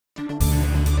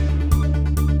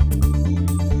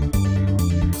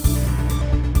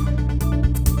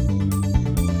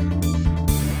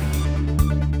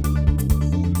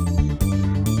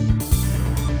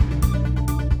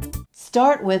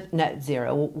start with net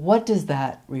zero. What does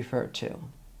that refer to?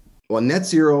 Well, net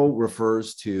zero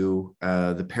refers to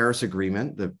the Paris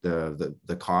Agreement,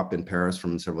 the COP in Paris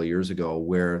from several years ago,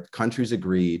 where countries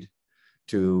agreed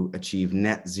to achieve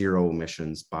net zero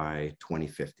emissions by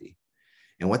 2050.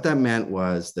 And what that meant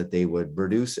was that they would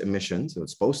reduce emissions. So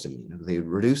it's supposed to mean they would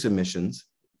reduce emissions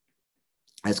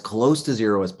as close to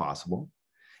zero as possible.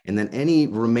 And then any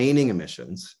remaining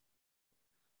emissions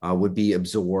would be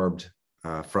absorbed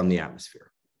from the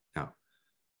atmosphere. Now,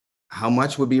 how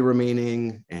much would be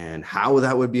remaining and how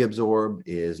that would be absorbed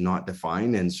is not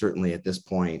defined. And certainly at this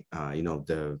point,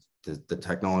 the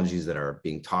technologies that are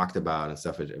being talked about and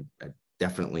stuff are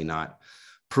definitely not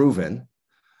proven.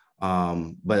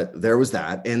 But there was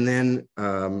that. And then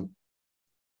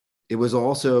it was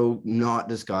also not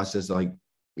discussed as like,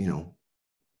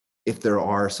 if there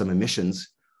are some emissions,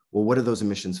 well, what are those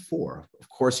emissions for? Of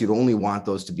course, you'd only want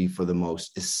those to be for the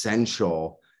most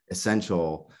essential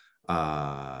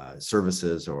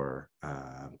services or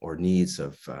needs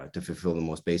to fulfill the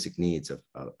most basic needs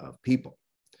of people.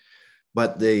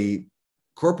 But the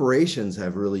corporations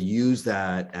have really used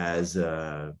that as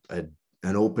an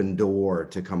open door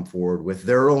to come forward with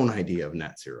their own idea of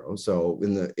net zero. So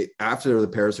after the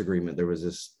Paris Agreement, there was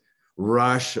this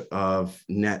rush of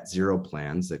net zero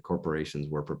plans that corporations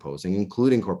were proposing,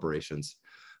 including corporations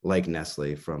like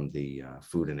Nestle from the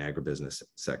food and agribusiness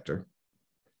sector.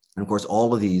 And of course,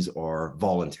 all of these are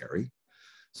voluntary.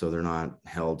 So they're not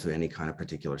held to any kind of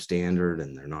particular standard,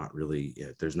 and they're not really,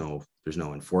 there's no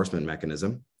enforcement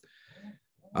mechanism.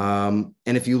 And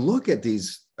if you look at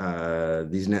these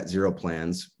net zero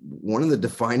plans, one of the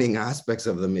defining aspects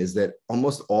of them is that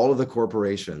almost all of the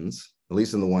corporations, at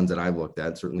least in the ones that I've looked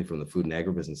at, certainly from the food and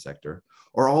agribusiness sector,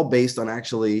 are all based on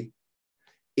actually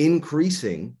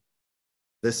increasing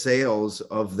the sales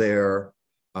of their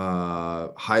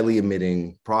highly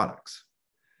emitting products.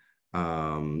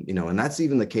 And that's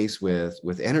even the case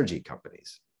with energy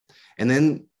companies. And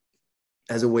then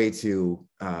as a way to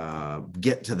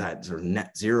get to that sort of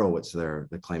net zero, which they're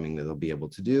claiming that they'll be able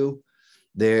to do,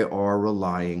 they are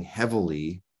relying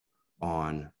heavily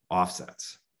on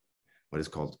offsets, what is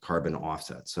called carbon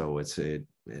offsets. So it's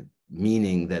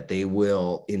meaning that they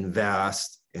will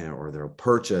invest or they'll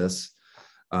purchase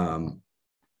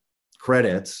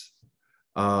credits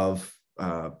of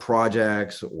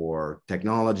projects or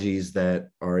technologies that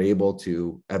are able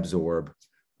to absorb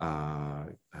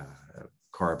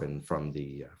carbon from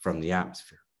the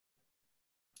atmosphere.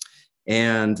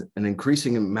 And an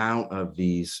increasing amount of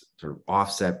these sort of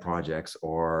offset projects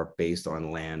are based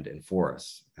on land and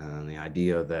forests. And the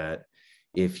idea that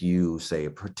if you say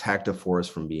protect a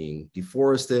forest from being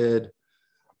deforested,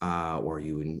 or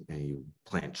you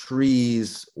plant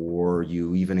trees, or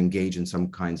you even engage in some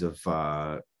kinds of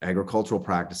agricultural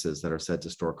practices that are said to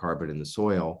store carbon in the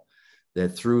soil, that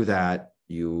through that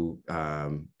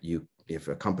if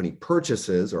a company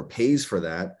purchases or pays for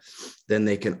that, then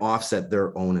they can offset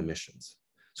their own emissions.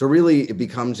 So really, it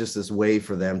becomes just this way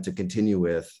for them to continue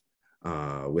with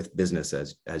business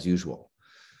as usual.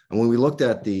 And when we looked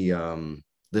at the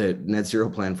net zero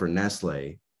plan for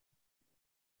Nestle,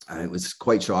 it was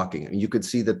quite shocking. I mean, you could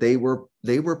see that they were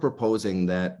proposing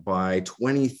that by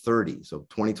 2030, so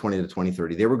 2020 to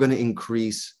 2030, they were going to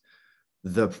increase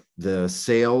the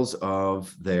sales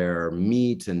of their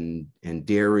meat and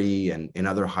dairy and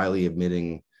other highly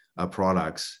emitting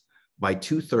products by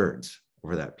 2/3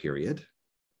 over that period.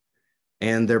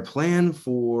 And their plan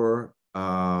for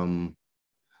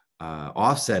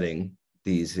offsetting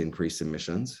these increased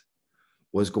emissions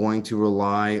was going to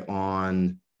rely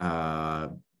on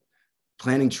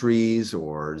planting trees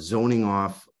or zoning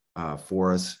off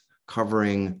forests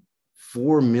covering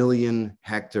 4 million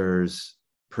hectares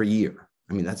per year.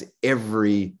 I mean, that's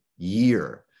every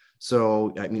year.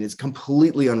 So, I mean, it's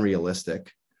completely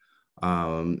unrealistic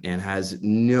and has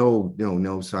no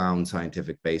sound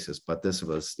scientific basis. But this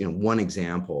was, one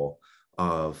example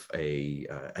of a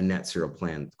net zero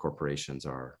plan that corporations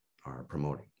are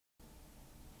promoting.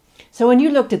 So when you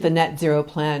looked at the net zero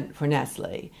plan for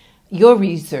Nestle, your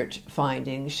research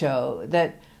findings show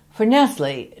that for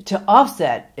Nestle to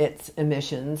offset its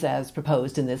emissions as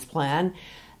proposed in this plan,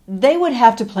 they would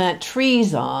have to plant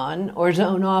trees on or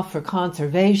zone off for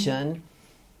conservation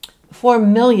 4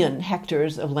 million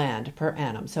hectares of land per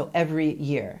annum, so every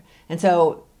year. And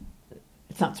so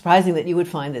it's not surprising that you would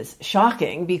find this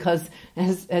shocking because,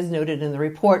 as noted in the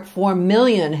report, 4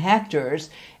 million hectares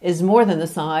is more than the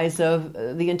size of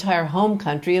the entire home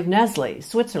country of Nestle,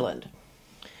 Switzerland.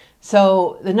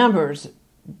 So the numbers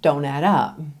don't add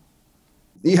up.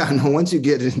 Yeah, no, once you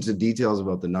get into details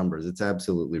about the numbers, it's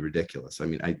absolutely ridiculous. I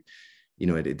mean,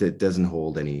 it doesn't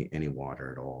hold any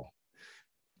water at all.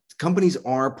 Companies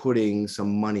are putting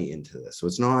some money into this, so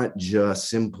it's not just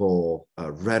simple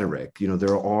rhetoric.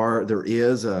 There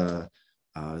is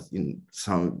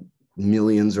some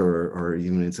millions or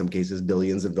even in some cases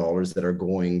billions of dollars that are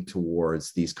going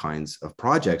towards these kinds of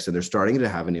projects, and they're starting to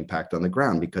have an impact on the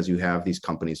ground because you have these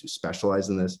companies who specialize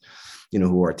in this,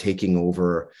 who are taking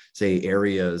over, say,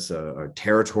 areas or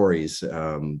territories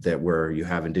that where you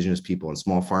have Indigenous people and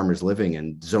small farmers living,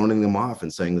 and zoning them off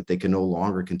and saying that they can no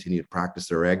longer continue to practice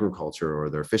their agriculture or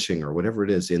their fishing or whatever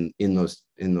it is in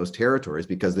those territories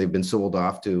because they've been sold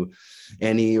off to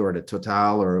Eni or to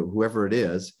Total or whoever it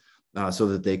is, so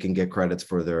that they can get credits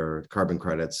for their carbon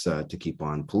credits to keep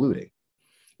on polluting.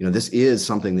 This is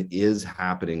something that is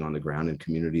happening on the ground, and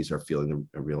communities are feeling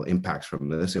a real impacts from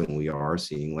this, and we are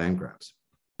seeing land grabs.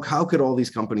 How could all these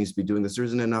companies be doing this? There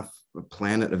isn't enough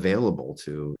planet available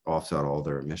to offset all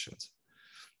their emissions.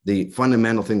 The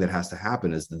fundamental thing that has to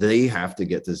happen is they have to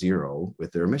get to zero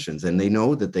with their emissions, and they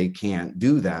know that they can't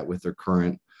do that with their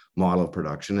current model of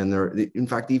production. And in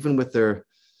fact, even with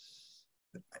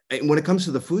when it comes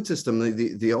to the food system,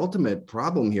 the ultimate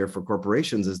problem here for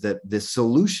corporations is that the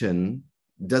solution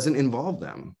doesn't involve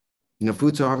them.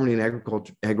 Food sovereignty and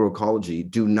agroecology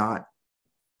do not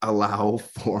allow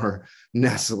for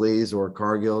Nestle's or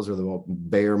Cargill's or the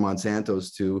Bayer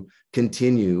Monsantos to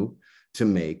continue to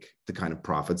make the kind of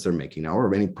profits they're making now,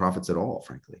 or any profits at all,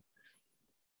 frankly.